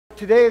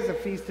today is the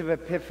Feast of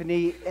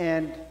Epiphany,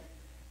 and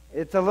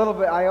it's a little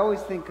bit, I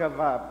always think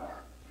of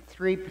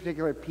three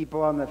particular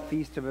people on the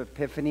Feast of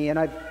Epiphany, and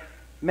I've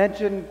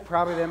mentioned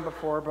probably them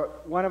before,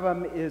 but one of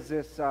them is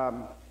this,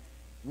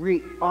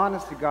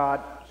 honest to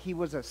God, he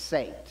was a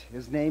saint.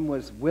 His name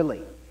was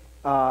Willie,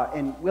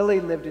 and Willie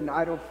lived in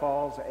Idaho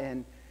Falls,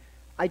 and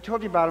I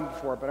told you about him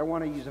before, but I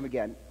want to use him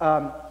again.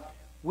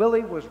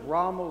 Willie was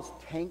Rommel's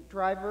tank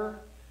driver.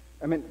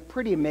 I mean,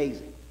 pretty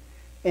amazing.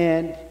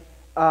 And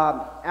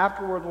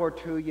after World War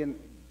II,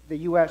 the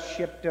U.S.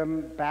 shipped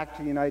him back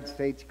to the United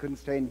States. He couldn't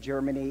stay in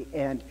Germany.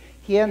 And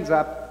he ends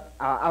up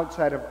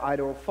outside of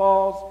Idaho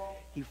Falls.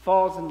 He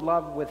falls in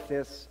love with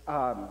this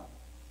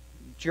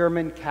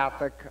German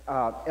Catholic,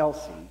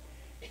 Elsie.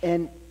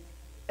 And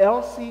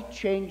Elsie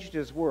changed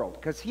his world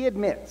because he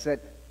admits that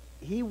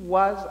he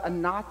was a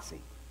Nazi.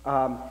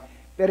 But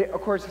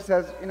of course, he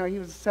says, you know, he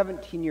was a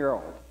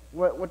 17-year-old.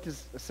 What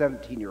does a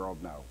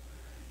 17-year-old know?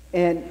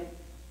 And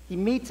he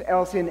meets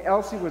Elsie, and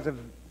Elsie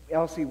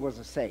was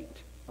a saint,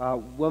 a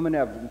woman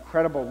of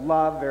incredible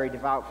love, very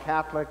devout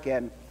Catholic,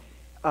 and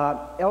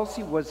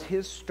Elsie was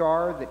his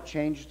star that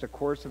changed the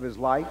course of his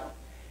life.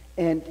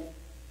 And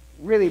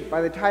really,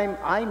 by the time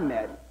I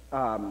met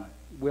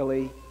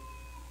Willie,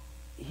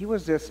 he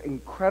was this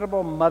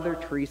incredible Mother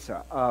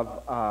Teresa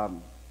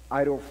of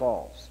Idaho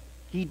Falls.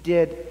 He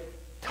did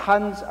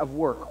tons of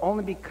work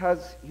only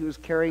because he was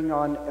carrying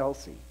on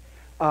Elsie.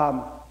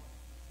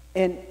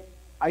 And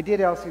I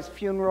did Elsie's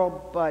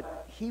funeral,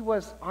 but he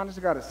was, honest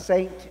to God, a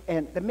saint.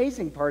 And the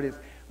amazing part is,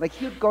 like,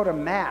 he'd go to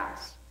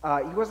Mass.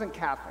 He wasn't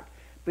Catholic,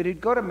 but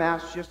he'd go to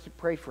Mass just to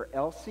pray for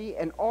Elsie.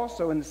 And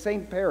also in the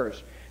same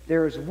parish,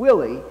 there's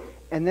Willie,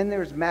 and then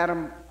there's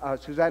Madame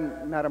Suzanne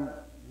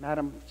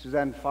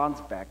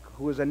Fonsbeck,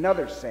 who was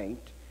another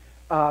saint.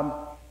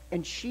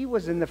 And she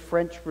was in the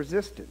French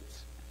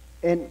Resistance.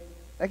 And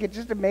like, it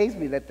just amazed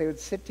me that they would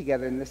sit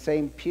together in the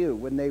same pew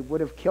when they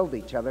would have killed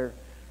each other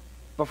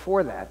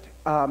before that.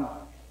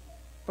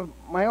 But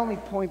my only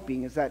point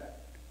being is that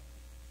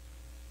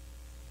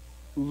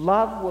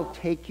love will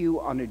take you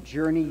on a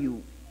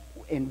journey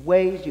in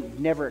ways you've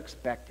never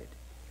expected.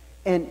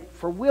 And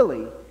for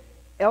Willie,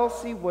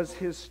 Elsie was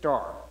his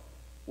star,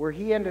 where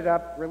he ended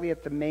up really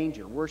at the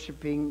manger,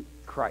 worshiping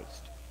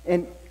Christ.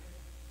 And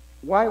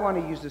why I want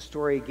to use this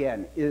story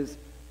again is,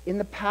 in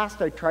the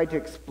past I tried to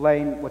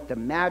explain what the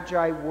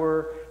Magi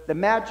were. The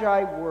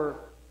Magi were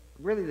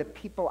really the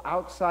people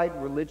outside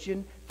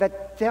religion,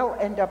 that they'll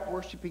end up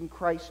worshiping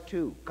Christ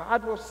too.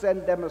 God will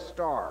send them a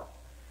star.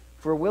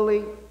 For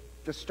Willie,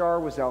 the star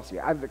was Elsie.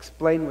 I've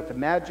explained what the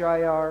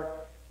Magi are.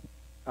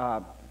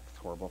 It's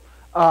horrible.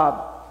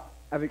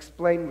 I've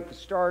explained what the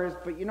star is,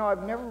 but you know,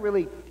 I've never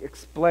really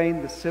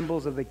explained the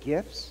symbols of the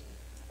gifts,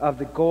 of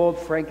the gold,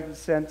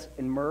 frankincense,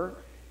 and myrrh.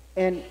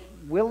 And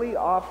Willie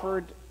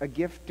offered a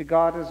gift to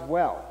God as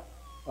well,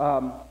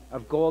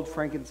 of gold,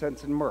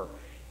 frankincense, and myrrh,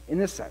 in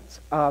this sense.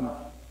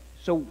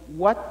 So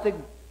what the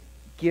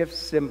gifts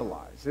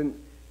symbolize, and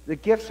the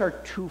gifts are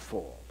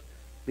twofold.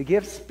 The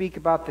gifts speak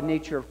about the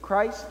nature of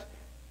Christ,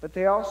 but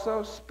they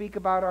also speak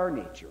about our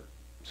nature.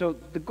 So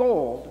the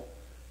gold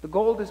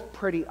is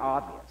pretty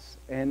obvious,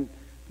 and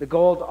the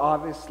gold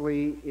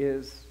obviously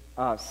is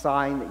a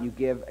sign that you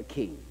give a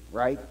king,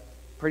 right?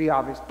 Pretty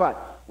obvious.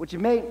 But what you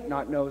may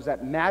not know is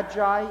that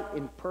Magi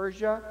in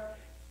Persia,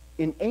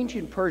 in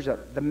ancient Persia,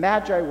 the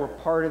Magi were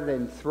part of the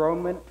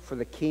enthronement for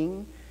the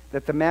king,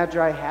 that the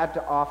Magi had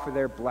to offer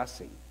their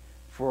blessing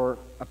for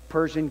a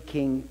Persian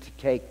king to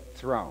take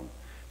throne.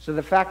 So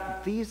the fact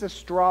that these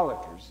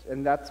astrologers,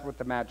 and that's what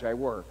the Magi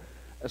were,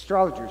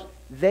 astrologers,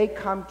 they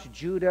come to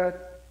Judah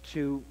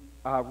to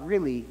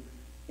really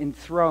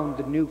enthrone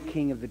the new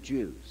king of the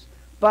Jews.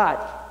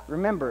 But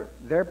remember,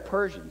 they're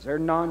Persians, they're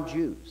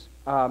non-Jews.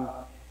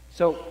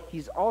 So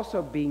he's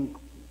also being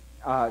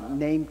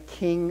named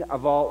king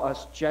of all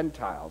us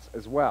Gentiles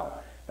as well.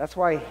 That's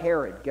why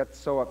Herod gets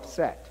so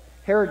upset.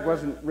 Herod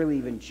wasn't really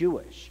even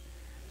Jewish.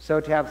 So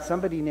to have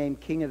somebody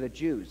named king of the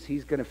Jews,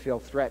 he's going to feel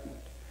threatened.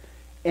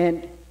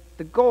 And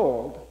the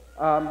gold,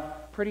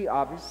 pretty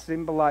obvious,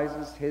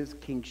 symbolizes his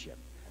kingship.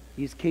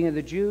 He's king of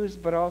the Jews,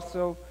 but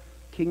also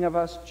king of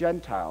us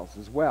Gentiles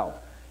as well.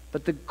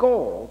 But the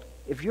gold,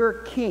 if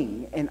you're a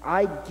king and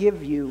I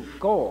give you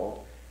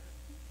gold,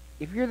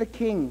 if you're the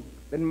king,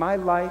 then my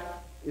life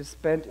is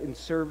spent in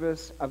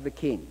service of the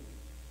king.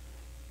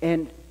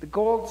 And the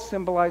gold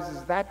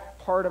symbolizes that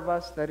part of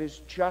us that is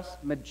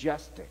just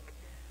majestic,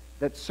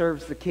 that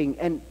serves the king.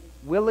 And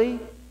Willie,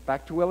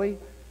 back to Willie,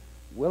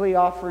 Willie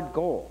offered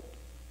gold.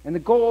 And the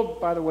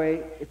gold, by the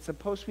way, it's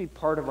supposed to be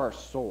part of our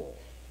soul.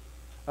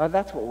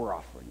 That's what we're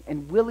offering.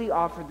 And Willie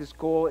offered this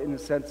gold in the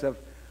sense of,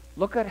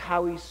 look at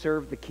how he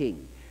served the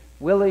king.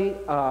 Willie,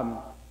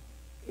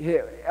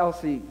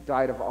 Elsie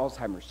died of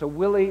Alzheimer's. So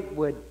Willie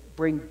would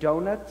bring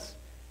donuts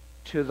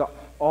to the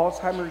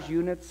Alzheimer's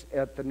units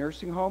at the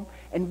nursing home.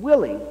 And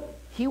Willie,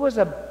 he was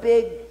a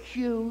big,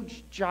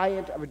 huge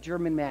giant of a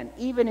German man.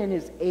 Even in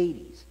his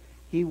 80s,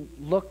 he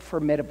looked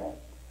formidable.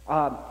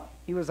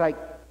 He was like,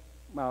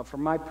 well,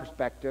 from my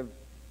perspective,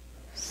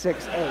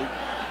 6'8".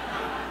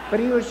 But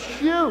he was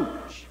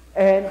huge.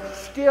 And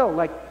still,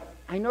 like,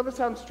 I know this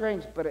sounds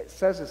strange, but it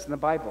says this in the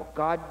Bible.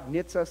 God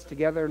knits us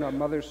together in our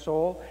mother's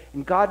soul,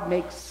 and God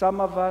makes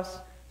some of us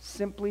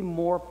simply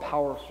more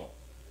powerful.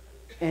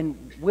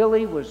 And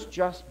Willie was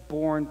just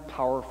born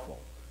powerful.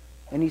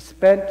 And he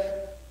spent,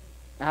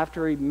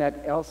 after he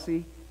met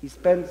Elsie, he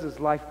spends his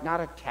life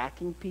not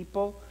attacking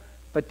people,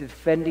 but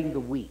defending the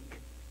weak.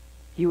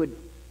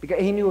 Because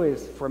he knew he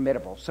was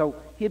formidable. So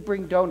he'd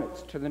bring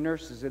donuts to the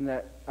nurses in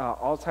the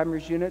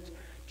Alzheimer's units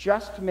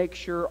just to make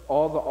sure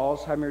all the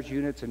Alzheimer's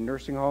units and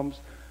nursing homes,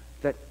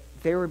 that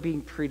they were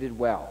being treated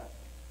well.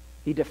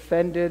 He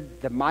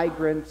defended the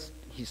migrants.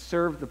 He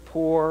served the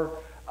poor.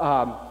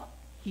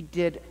 He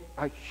did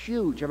a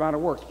huge amount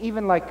of work.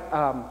 Even like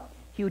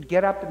he would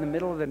get up in the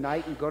middle of the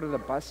night and go to the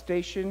bus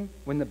station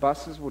when the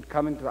buses would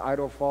come into the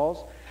Idaho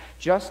Falls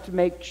just to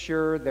make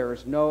sure there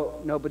was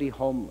nobody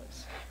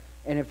homeless.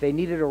 And if they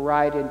needed a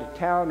ride into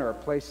town or a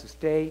place to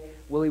stay,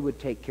 Willie would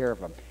take care of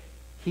them.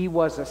 He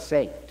was a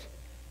saint.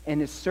 And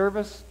his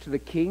service to the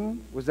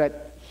king was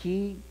that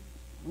he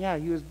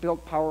was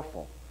built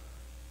powerful.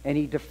 And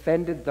he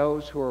defended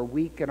those who are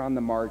weak and on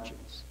the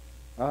margins.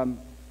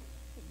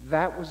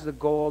 That was the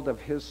gold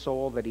of his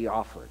soul that he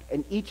offered.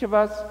 And each of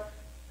us,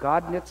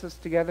 God knits us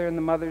together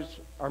in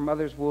our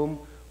mother's womb.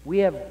 We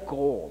have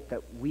gold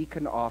that we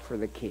can offer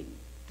the king.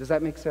 Does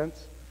that make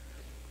sense?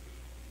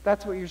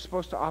 That's what you're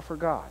supposed to offer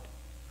God.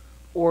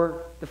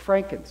 Or the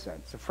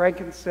frankincense. The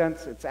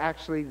frankincense, it's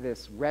actually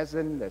this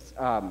resin,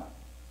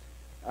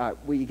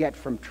 what you get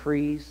from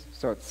trees,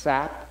 so it's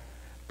sap,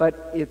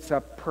 but it's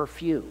a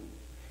perfume.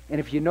 And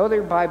if you know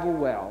your Bible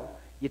well,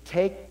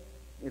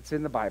 it's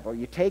in the Bible,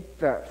 you take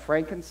the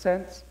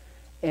frankincense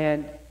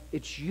and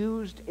it's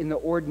used in the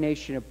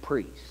ordination of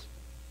priests.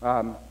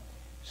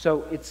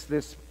 So it's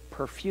this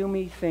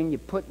perfumey thing you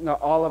put in the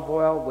olive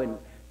oil when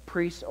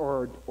priests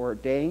are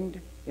ordained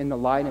in the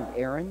line of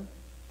Aaron.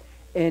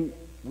 And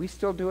we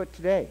still do it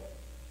today.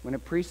 When a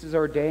priest is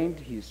ordained,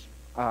 he's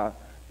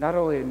not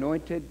only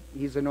anointed,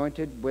 he's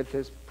anointed with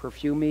this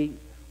perfumey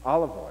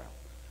olive oil.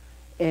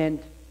 And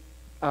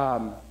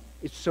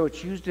it's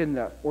used in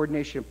the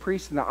ordination of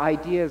priests, and the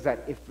idea is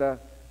that if the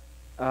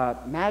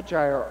Magi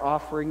are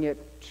offering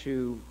it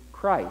to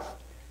Christ,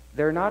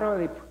 they're not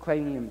only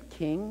proclaiming him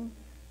king,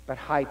 but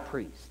high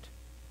priest.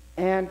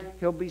 And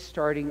he'll be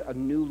starting a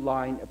new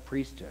line of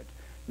priesthood,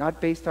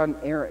 not based on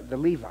Aaron, the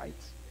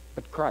Levites,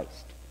 but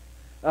Christ.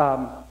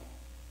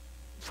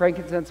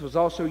 Frankincense was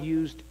also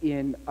used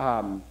in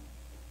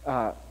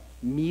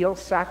meal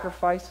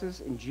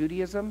sacrifices in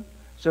Judaism.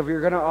 So if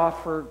you're going to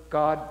offer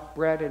God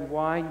bread and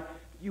wine,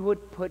 you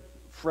would put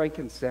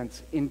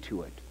frankincense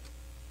into it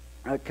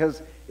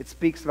because it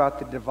speaks about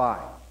the divine.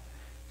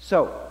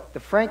 So the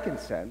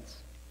frankincense,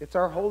 it's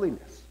our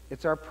holiness.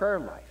 It's our prayer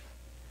life.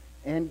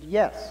 And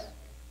yes,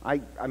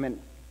 I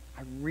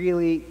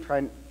really try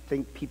and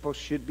think people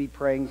should be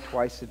praying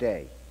twice a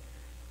day.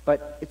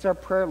 But it's our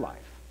prayer life.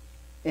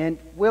 And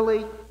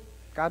Willie,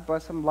 God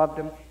bless him, loved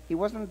him. He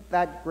wasn't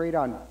that great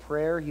on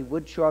prayer. He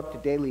would show up to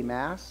daily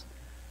mass.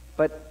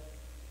 But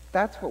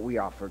that's what we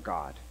offer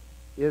God,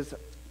 is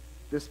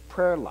this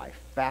prayer life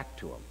back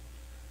to him.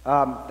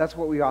 That's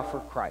what we offer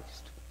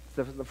Christ.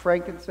 The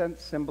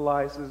frankincense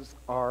symbolizes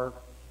our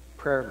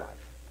prayer life.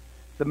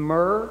 The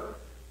myrrh,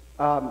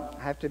 I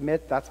have to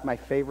admit, that's my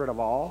favorite of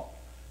all.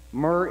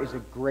 Myrrh is a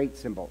great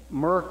symbol.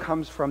 Myrrh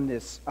comes from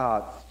this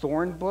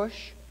thorn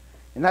bush,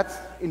 and that's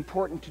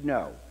important to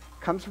know.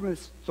 It comes from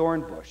this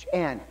thorn bush.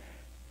 And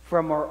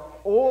from our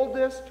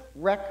oldest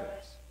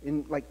records,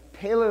 in like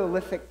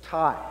Paleolithic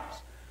times,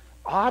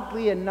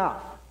 oddly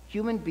enough,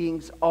 human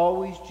beings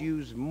always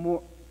used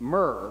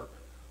myrrh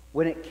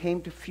when it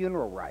came to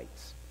funeral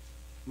rites.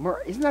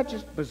 Myrrh, isn't that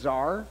just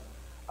bizarre?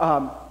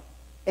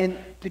 And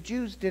the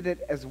Jews did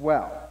it as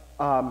well.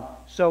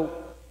 So,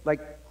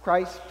 like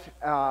Christ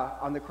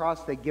on the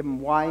cross, they give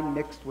him wine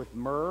mixed with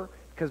myrrh,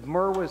 because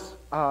myrrh was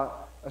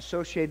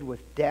associated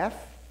with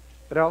death,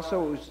 but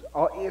also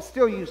it's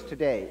still used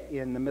today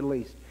in the Middle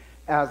East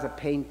as a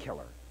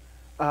painkiller.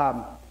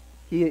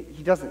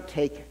 He doesn't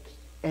take it.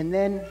 And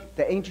then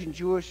the ancient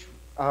Jewish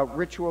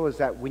ritual is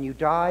that when you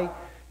die,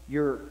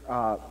 your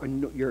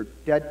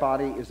dead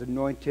body is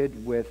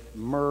anointed with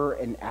myrrh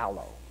and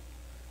aloe.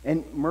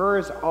 And myrrh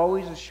is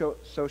always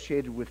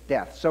associated with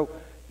death. So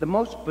the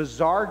most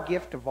bizarre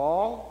gift of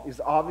all is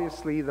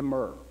obviously the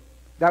myrrh.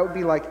 That would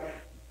be like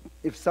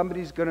if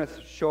somebody's going to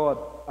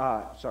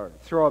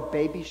throw a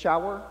baby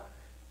shower,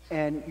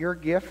 and your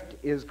gift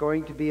is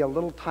going to be a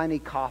little tiny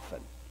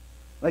coffin.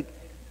 Like,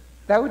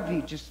 that would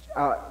be just,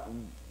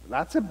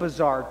 that's a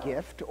bizarre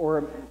gift,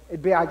 or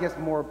it'd be, I guess,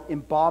 more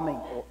embalming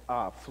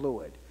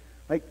fluid.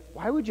 Like,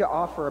 why would you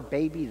offer a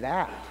baby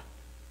that?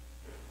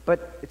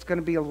 But it's going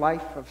to be a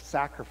life of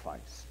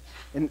sacrifice,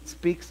 and it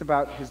speaks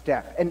about his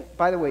death. And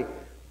by the way,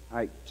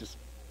 I just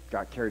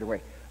got carried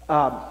away.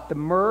 The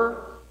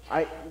myrrh,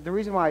 the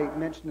reason why I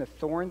mentioned the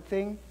thorn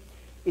thing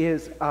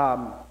is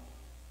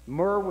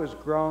myrrh was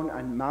grown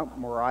on Mount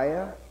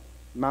Moriah.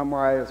 Mount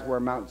Moriah is where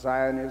Mount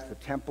Zion is, the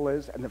temple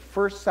is, and the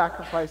first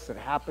sacrifice that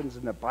happens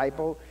in the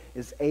Bible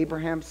is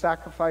Abraham's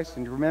sacrifice.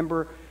 And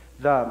remember,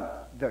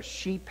 The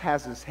sheep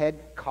has his head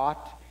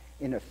caught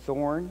in a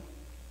thorn.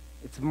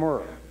 It's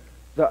myrrh.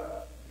 The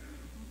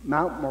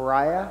Mount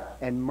Moriah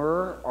and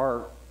myrrh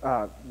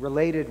are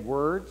related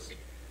words.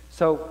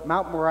 So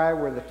Mount Moriah,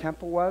 where the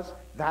temple was,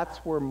 that's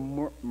where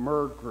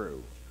myrrh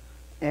grew.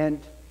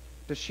 And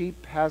the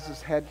sheep has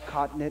his head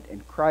caught in it,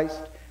 and Christ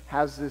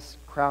has this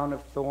crown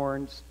of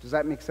thorns. Does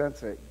that make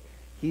sense?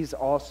 He's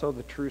also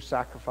the true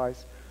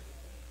sacrifice.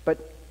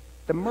 But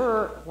the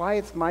myrrh, why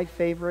it's my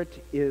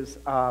favorite is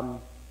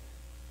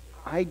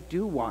I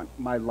do want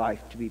my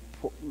life to be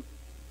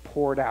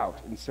poured out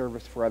in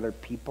service for other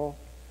people.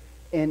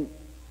 And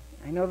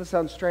I know this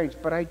sounds strange,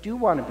 but I do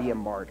want to be a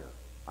martyr.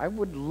 I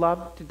would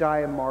love to die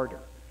a martyr,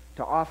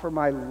 to offer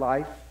my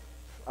life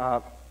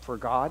for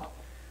God.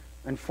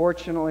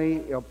 Unfortunately,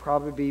 it'll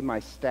probably be my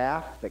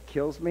staff that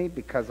kills me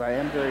because I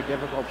am very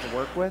difficult to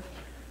work with.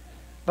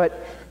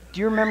 But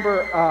do you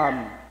remember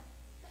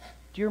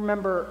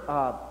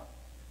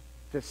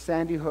the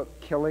Sandy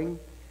Hook killing,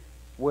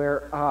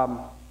 where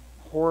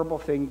horrible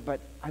thing? But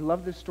I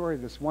love this story.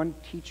 This one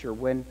teacher,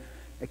 when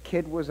a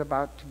kid was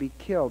about to be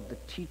killed, the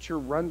teacher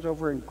runs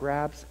over and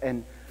grabs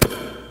and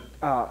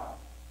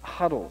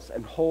huddles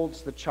and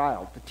holds the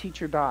child. The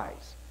teacher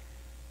dies,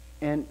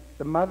 and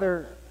the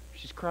mother,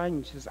 she's crying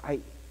and she says,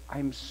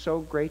 I'm so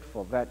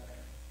grateful that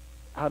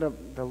out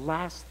of the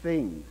last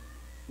thing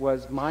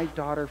was my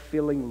daughter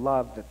feeling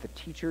love, that the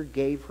teacher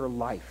gave her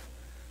life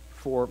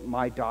for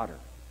my daughter.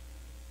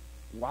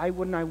 Why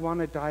wouldn't I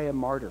want to die a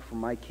martyr for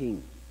my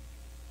king?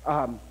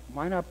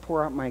 Why not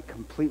pour out my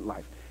complete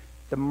life?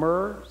 The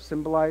myrrh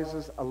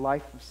symbolizes a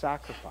life of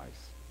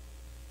sacrifice.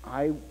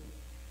 I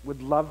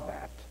would love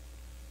that.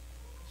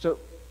 So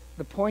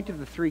the point of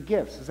the three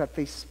gifts is that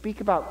they speak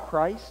about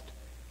Christ,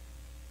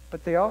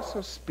 but they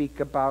also speak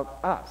about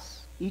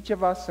us, each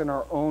of us in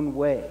our own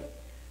way.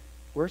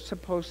 We're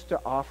supposed to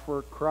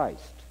offer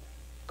Christ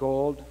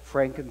gold,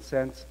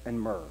 frankincense,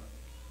 and myrrh.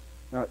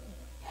 Now,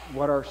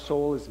 what our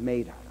soul is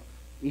made out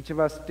of. Each of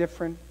us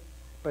different,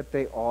 but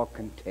they all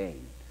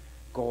contain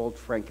gold,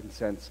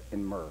 frankincense,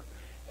 and myrrh.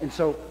 And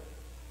so,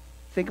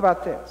 think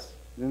about this,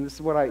 and this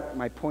is what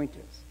my point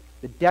is.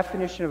 The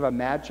definition of a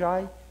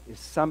magi is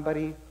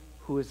somebody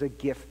who is a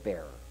gift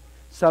bearer,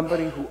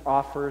 somebody who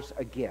offers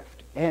a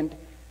gift. And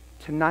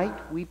tonight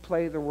we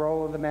play the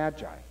role of the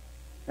magi.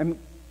 And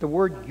the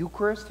word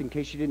Eucharist, in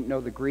case you didn't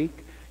know the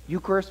Greek,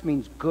 Eucharist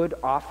means good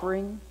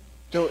offering.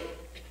 So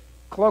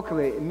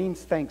colloquially, it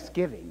means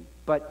thanksgiving.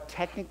 But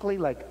technically,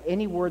 like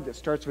any word that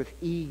starts with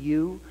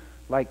EU,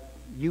 like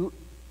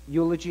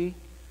eulogy,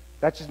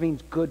 that just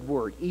means good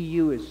word.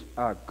 EU is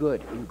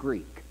good in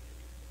Greek.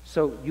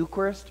 So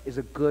Eucharist is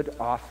a good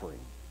offering.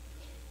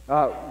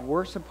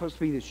 We're supposed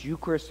to be this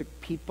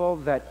Eucharistic people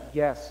that,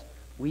 yes,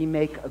 we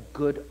make a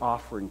good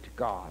offering to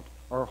God.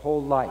 Our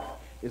whole life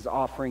is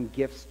offering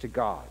gifts to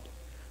God.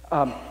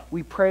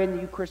 We pray in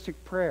the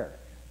Eucharistic prayer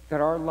that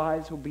our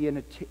lives will be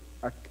an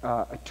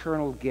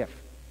eternal gift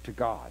to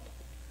God.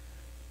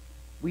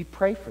 We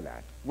pray for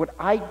that. What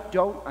I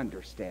don't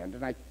understand,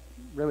 and I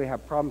really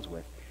have problems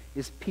with,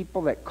 is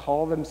people that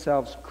call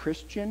themselves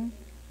Christian,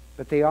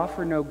 but they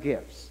offer no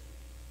gifts.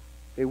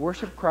 They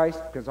worship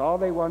Christ because all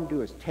they want to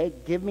do is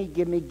give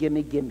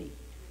me.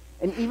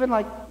 And even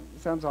like,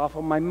 it sounds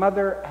awful, my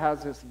mother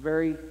has this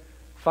very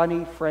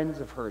funny friends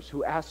of hers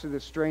who asked her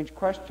this strange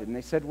question.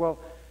 They said, well,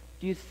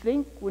 do you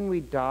think when we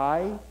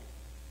die,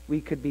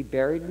 we could be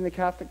buried in the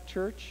Catholic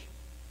Church?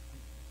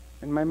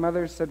 And my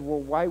mother said, well,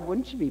 why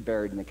wouldn't you be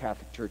buried in the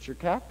Catholic Church? You're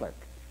Catholic.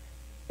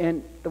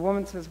 And the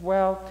woman says,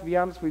 well, to be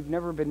honest, we've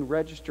never been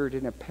registered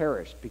in a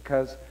parish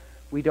because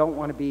we don't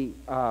want to be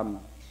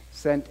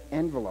sent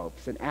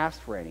envelopes and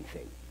asked for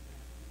anything.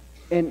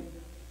 And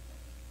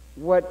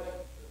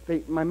what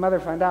my mother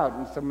found out,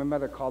 and so my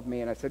mother called me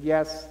and I said,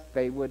 yes,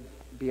 they would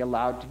be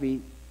allowed to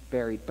be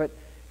buried, but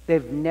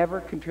they've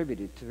never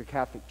contributed to the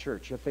Catholic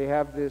Church. Yet they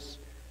have this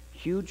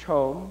huge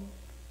home.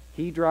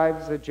 He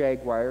drives a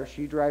Jaguar,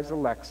 she drives a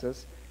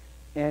Lexus,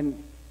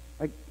 and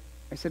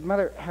I said,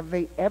 Mother, have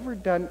they ever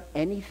done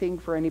anything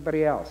for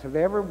anybody else? Have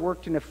they ever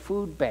worked in a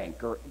food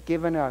bank or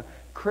given a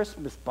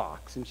Christmas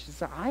box? And she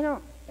said, I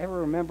don't ever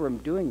remember them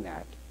doing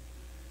that.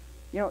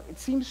 You know, it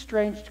seems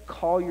strange to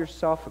call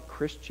yourself a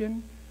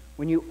Christian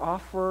when you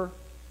offer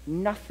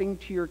nothing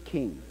to your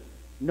king.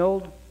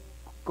 No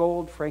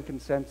gold,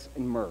 frankincense,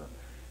 and myrrh.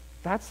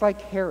 That's like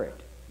Herod.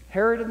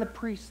 Herod and the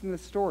priests in the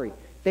story.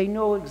 They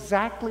know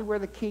exactly where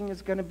the king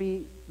is going to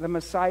be, the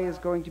Messiah is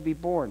going to be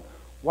born.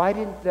 Why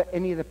didn't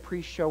any of the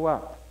priests show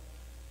up?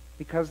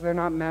 Because they're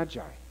not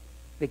magi.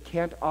 They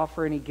can't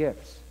offer any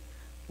gifts.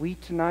 We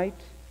tonight,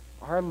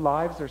 our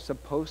lives are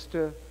supposed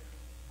to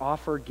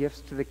offer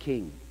gifts to the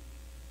king.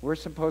 We're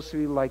supposed to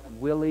be like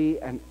Willie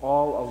and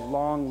all a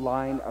long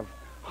line of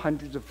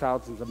hundreds of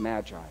thousands of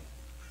magi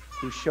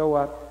who show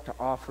up to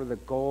offer the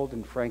gold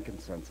and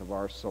frankincense of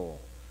our soul.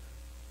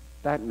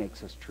 That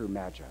makes us true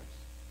magi.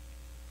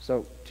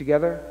 So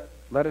together,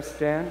 let us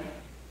stand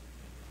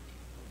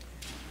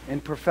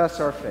and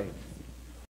profess our faith.